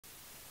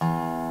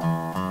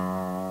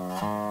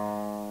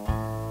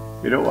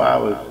You know, I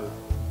was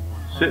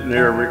sitting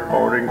here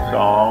recording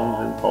songs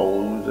and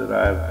poems that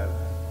I've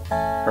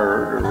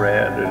heard or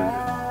read, and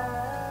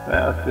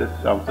that's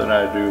just something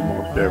I do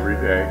most every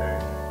day.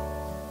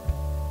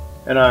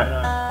 And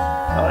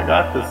I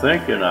got to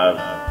thinking,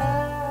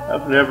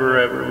 I've never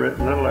ever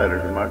written a letter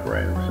to my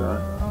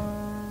grandson.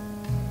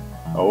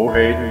 Oh,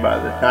 Hayden, by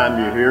the time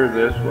you hear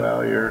this,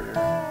 well, you're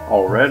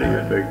already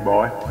a big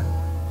boy.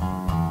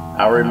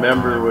 I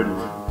remember when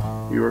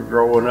you were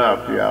growing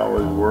up, you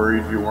always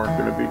worried you weren't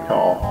going to be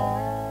tall.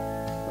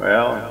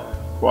 Well,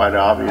 quite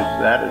obvious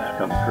that has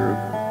come true.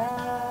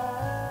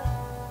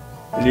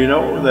 And you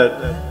know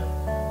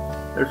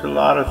that there's a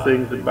lot of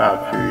things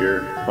about you.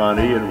 You're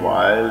funny and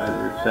wise,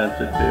 and you're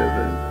sensitive,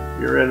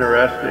 and you're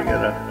interesting,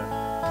 and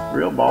a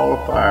real ball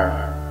of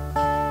fire.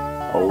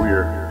 Oh,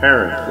 your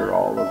parents are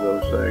all of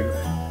those things.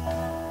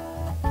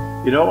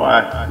 You know,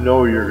 I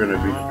know you're going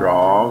to be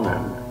strong,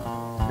 and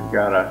you've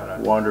got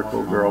a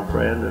wonderful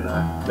girlfriend, and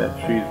I bet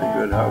she's a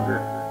good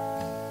hugger.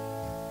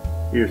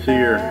 You see,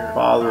 your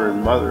father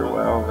and mother,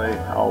 well, they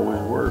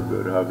always were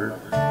good huggers.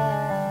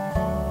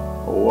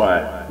 Oh,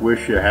 I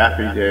wish you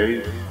happy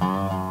days.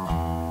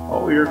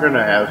 Oh, you're going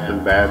to have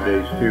some bad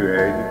days too,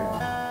 Hayden.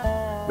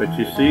 But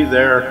you see,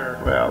 they're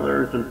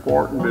as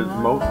important as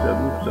most of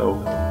them,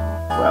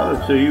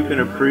 so you can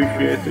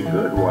appreciate the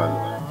good ones.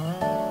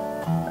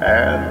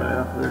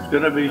 And there's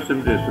going to be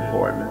some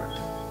disappointments.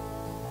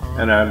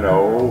 And I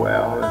know,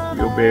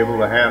 you'll be able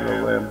to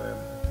handle them.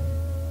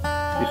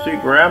 You see,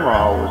 Grandma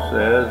always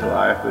says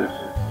life is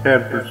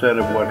 10%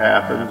 of what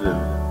happens and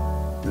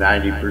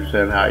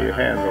 90% how you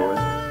handle it.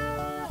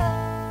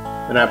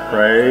 And I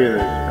pray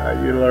that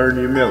you learn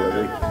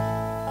humility.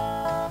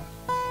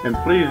 And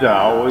please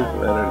always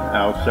let an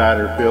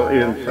outsider feel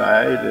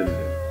inside, and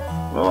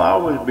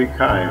always be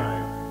kind.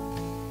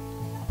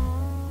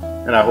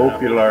 And I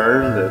hope you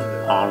learn that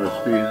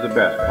honesty is the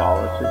best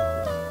policy.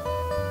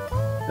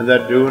 And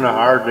that doing a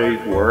hard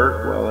day's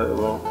work, it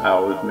will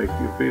always make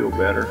you feel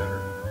better.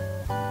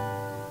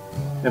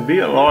 And be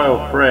a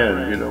loyal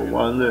friend,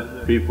 one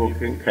that people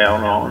can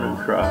count on and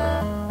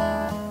trust.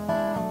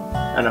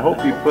 And I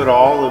hope you put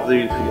all of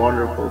these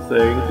wonderful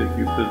things that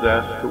you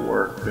possess to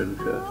work and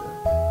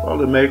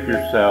to make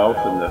yourself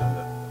and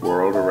the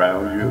world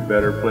around you a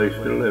better place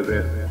to live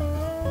in.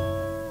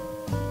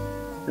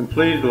 And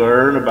please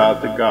learn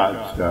about the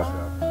God stuff.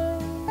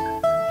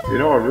 You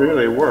know, it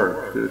really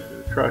works, is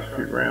to trust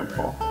your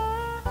grandpa.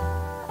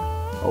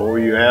 Oh,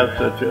 you have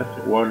such a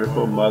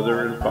wonderful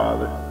mother and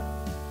father.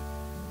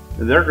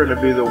 And they're going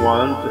to be the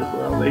ones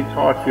that, they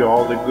taught you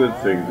all the good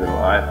things in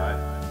life.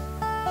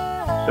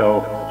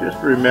 So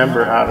just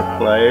remember how to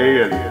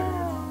play, and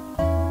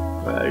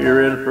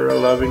you're in for a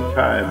loving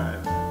time.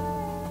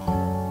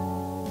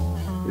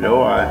 You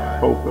know, I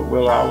hope it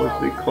will always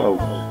be close.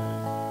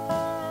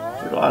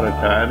 A lot of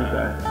times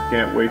I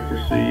can't wait to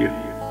see you.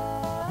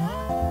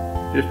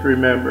 Just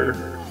remember,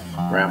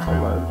 Grandpa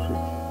loves you.